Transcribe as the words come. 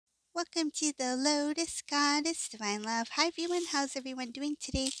Welcome to the Lotus Goddess Divine Love. Hi everyone, how's everyone doing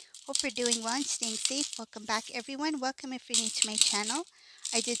today? Hope you're doing well and staying safe. Welcome back everyone. Welcome if you're new to my channel.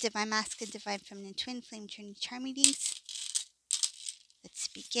 I do Divine Masculine, Divine Feminine, Twin Flame Journey Charm readings. Let's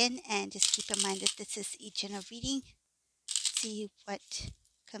begin and just keep in mind that this is each general reading. See what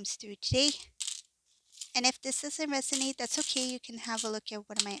comes through today. And if this doesn't resonate, that's okay. You can have a look at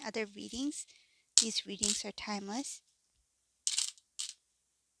one of my other readings. These readings are timeless.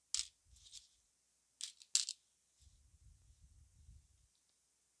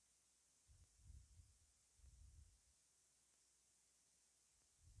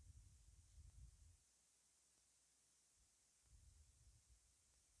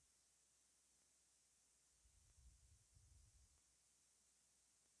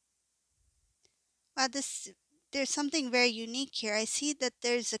 Wow, there's something very unique here. I see that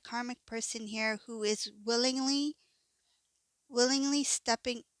there's a karmic person here who is willingly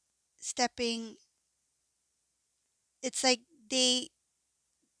stepping. It's like they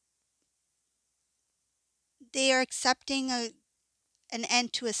they are accepting an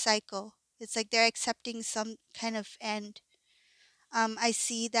end to a cycle. It's like they're accepting some kind of end. I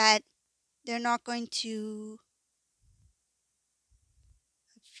see that they're not going to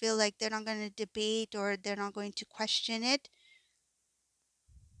feel like they're not going to debate or they're not going to question it.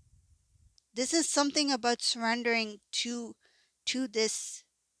 This is something about surrendering to this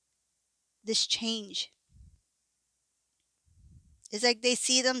change. It's like they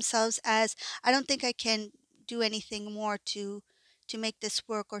see themselves as, I don't think I can do anything more to make this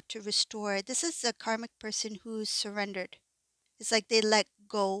work or to restore it. This is a karmic person who's surrendered. It's like they let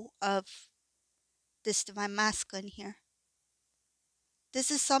go of this divine masculine here. This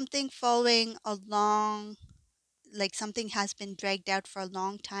is something following a long, like something has been dragged out for a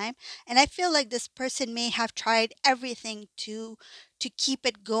long time. And I feel like this person may have tried everything to keep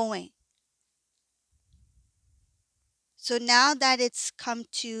it going. So now that it's come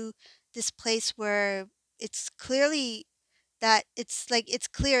to this place where it's clearly that it's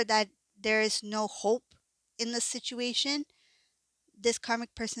clear that there is no hope in the situation, this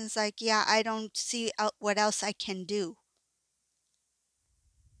karmic person is like, yeah, I don't see what else I can do,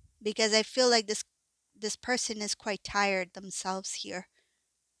 because I feel like this person is quite tired themselves here.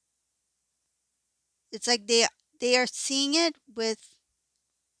 It's like they are seeing it with,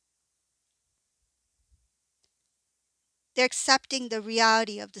 they're accepting the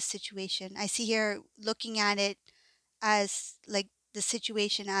reality of the situation. I see here looking at it as like the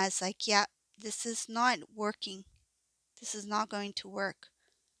situation as like, yeah, this is not working. This is not going to work.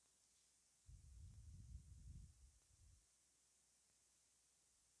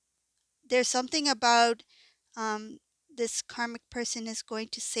 There's something about this karmic person is going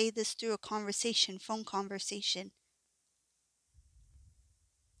to say this through a conversation, phone conversation,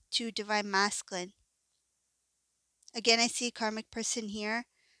 to divine masculine. Again, I see a karmic person here.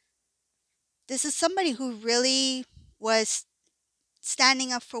 This is somebody who really was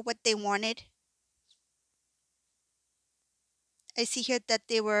standing up for what they wanted. I see here that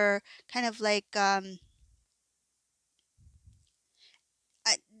they were kind of like I,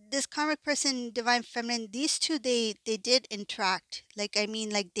 this karmic person, divine feminine, these two, they did interact. Like, I mean,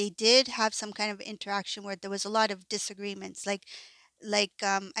 like they did have some kind of interaction where there was a lot of disagreements. I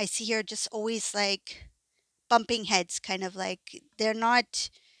see here just always like bumping heads, kind of like they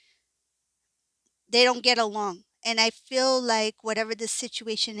don't get along. And I feel like whatever the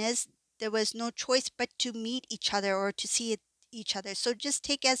situation is, there was no choice but to meet each other or to see each other. So just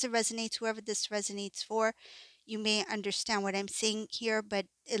take as it resonates, whoever this resonates for. You may understand what I'm saying here, but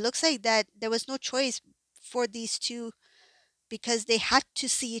it looks like that there was no choice for these two, because they had to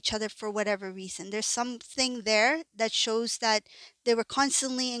see each other for whatever reason. There's something there that shows that they were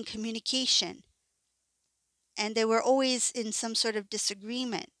constantly in communication and they were always in some sort of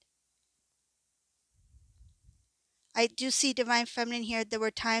disagreement. I do see divine feminine here. There were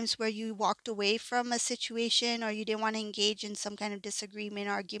times where you walked away from a situation or you didn't want to engage in some kind of disagreement,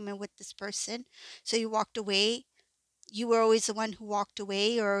 argument with this person. So you walked away. You were always the one who walked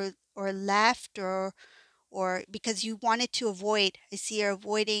away or left or because you wanted to avoid. I see you're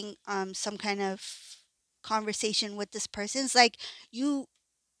avoiding some kind of conversation with this person. It's like you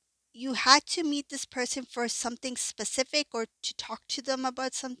you had to meet this person for something specific or to talk to them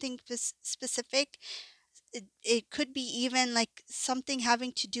about something specific. It could be even like something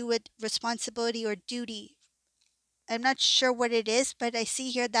having to do with responsibility or duty. I'm not sure what it is, but I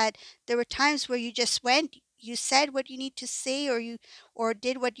see here that there were times where you just went, you said what you need to say, or or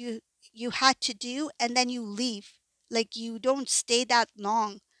did what you had to do, and then you leave. Like you don't stay that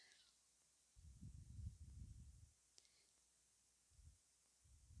long.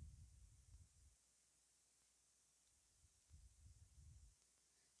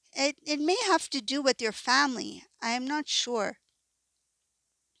 it may have to do with your family. I am not sure.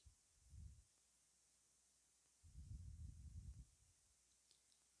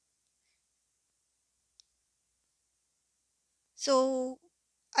 So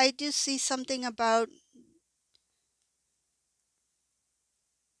I do see something about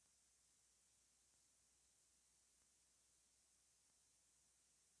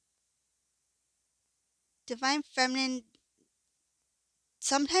divine feminine.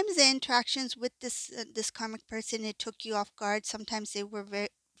 Sometimes the interactions with this karmic person, it took you off guard. Sometimes they were very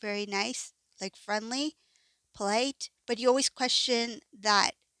very nice, like friendly, polite, but you always question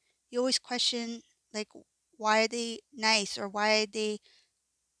that. You always question, like, why are they nice, or why are they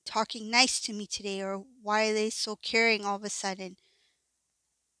talking nice to me today, or why are they so caring all of a sudden?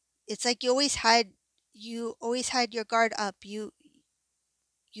 It's like you always had your guard up. You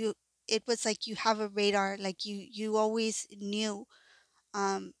it was like you have a radar, like you always knew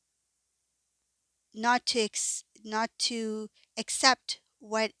um not to accept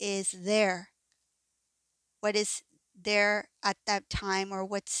what is there at that time, or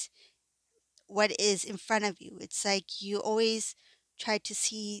what is in front of you. It's like you always try to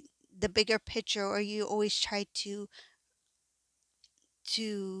see the bigger picture, or you always try to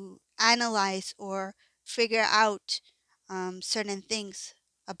analyze or figure out certain things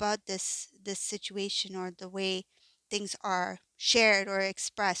about this situation, or the way things are shared or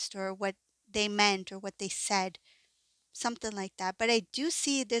expressed, or what they meant or what they said, something like that. But I do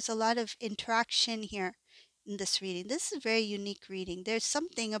see there's a lot of interaction here in this reading. This is a very unique reading. There's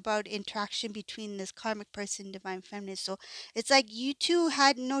something about interaction between this karmic person and divine feminine. So it's like you two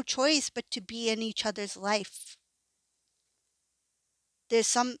had no choice but to be in each other's life. There's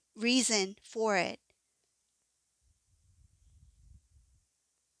some reason for it.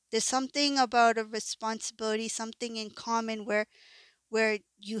 There's something about a responsibility, something in common, where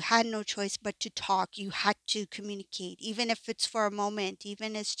you had no choice but to talk. You had to communicate, even if it's for a moment,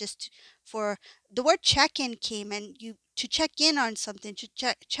 even if it's just for the word check-in came, and you to check in on something, to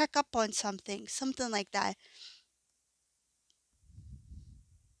check up on something like that.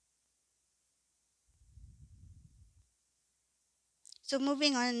 So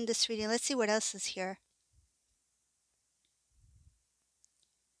moving on in this reading, let's see what else is here.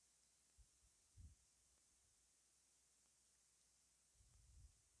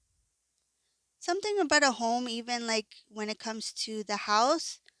 Something about a home, even like when it comes to the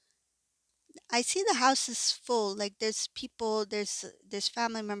house. I see the house is full, like there's people, there's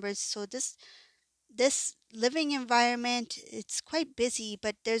family members. So this living environment, it's quite busy,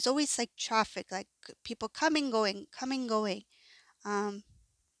 but there's always like traffic, like people coming going, coming going. um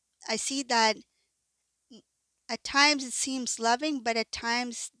I see that at times it seems loving, but at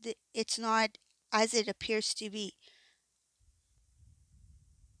times it's not as it appears to be.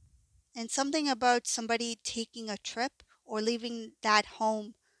 And something about somebody taking a trip, or leaving that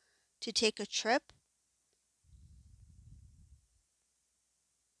home to take a trip.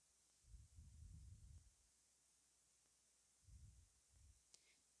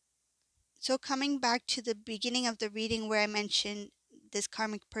 So coming back to the beginning of the reading, where I mentioned this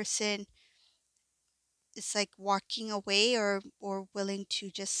karmic person is like walking away, or willing to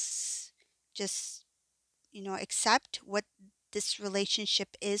just accept what this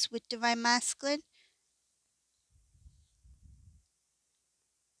relationship is with divine masculine.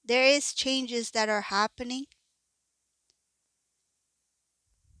 There is changes that are happening.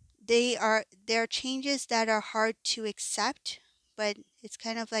 There are changes that are hard to accept, but it's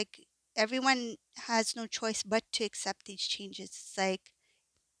kind of like everyone has no choice but to accept these changes. It's like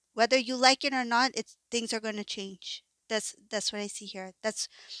whether you like it or not, it's things are going to change. That's what I see here. That's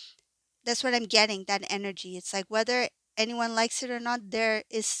what I'm getting, that energy. It's like whether anyone likes it or not, there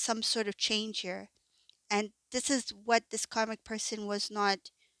is some sort of change here. And this is what this karmic person was not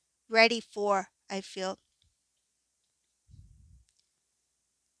ready for, I feel.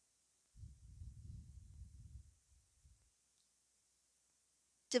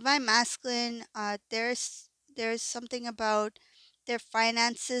 Divine masculine, there's something about their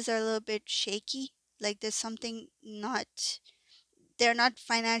finances are a little bit shaky. Like there's something not they're not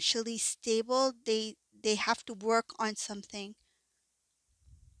financially stable. They have to work on something.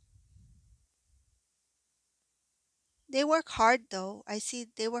 They work hard though. I see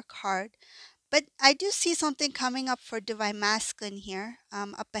they work hard. But I do see something coming up for divine masculine here,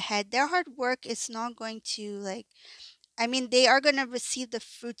 up ahead. Their hard work is not going to like, I mean, they are going to receive the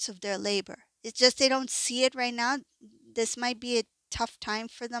fruits of their labor. It's just they don't see it right now. This might be a tough time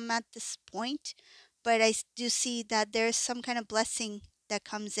for them at this point, but do see that there's some kind of blessing that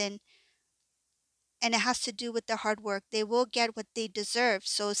comes in and it has to do with their hard work. They will get what they deserve.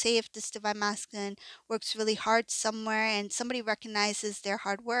 So say if this divine masculine works really hard somewhere and somebody recognizes their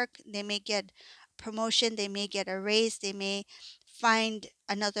hard work, they may get promotion, they may get a raise, they may find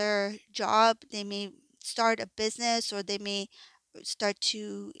another job, they may start a business, or they may start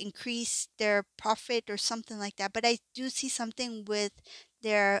to increase their profit or something like that. But I do see something with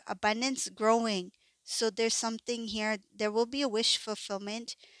their abundance growing. So there's something here. There will be a wish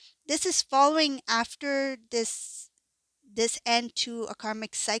fulfillment. This is following after this end to a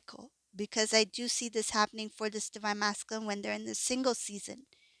karmic cycle, because I do see this happening for this divine masculine when they're in the single season.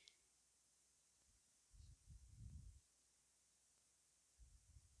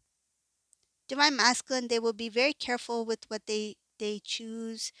 Divine masculine, they will be very careful with what they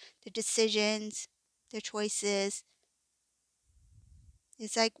choose, their decisions, their choices.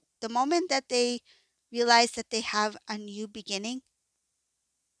 It's like the moment that they realize that they have a new beginning,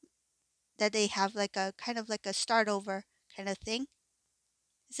 that they have like a kind of like a start over kind of thing.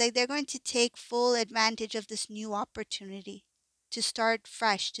 It's like they're going to take full advantage of this new opportunity to start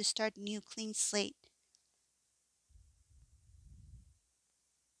fresh, to start new, clean slate.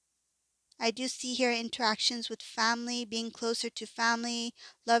 I do see here interactions with family, being closer to family,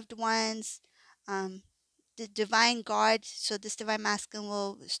 loved ones, the divine God. So this divine masculine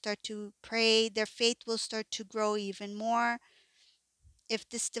will start to pray. Their faith will start to grow even more. If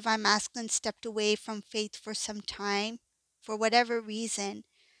this divine masculine stepped away from faith for some time, for whatever reason,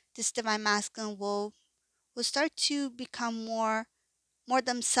 this divine masculine will start to become more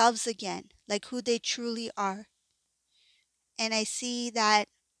themselves again, like who they truly are. And I see that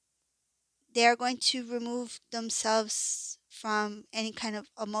they are going to remove themselves from any kind of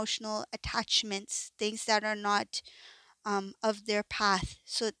emotional attachments, things that are not of their path.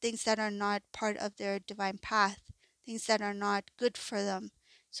 So things that are not part of their divine path, things that are not good for them.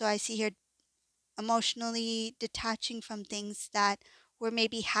 So I see here emotionally detaching from things that were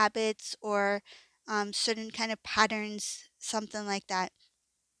maybe habits or certain kind of patterns, something like that.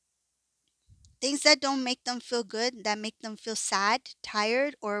 Things that don't make them feel good, that make them feel sad,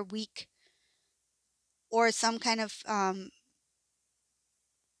 tired, or weak, or some kind of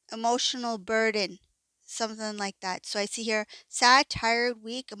emotional burden, something like that. So I see here sad, tired,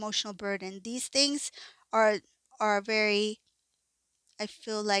 weak, emotional burden. These things are very, I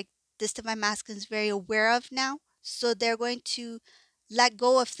feel like this divine masculine is very aware of now. So they're going to let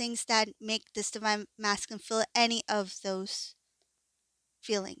go of things that make this divine masculine feel any of those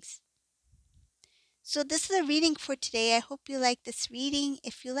feelings. So this is a reading for today. I hope you like this reading.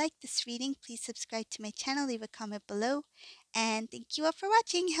 If you like this reading, please subscribe to my channel, leave a comment below. And thank you all for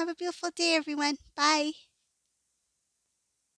watching. Have a beautiful day, everyone. Bye.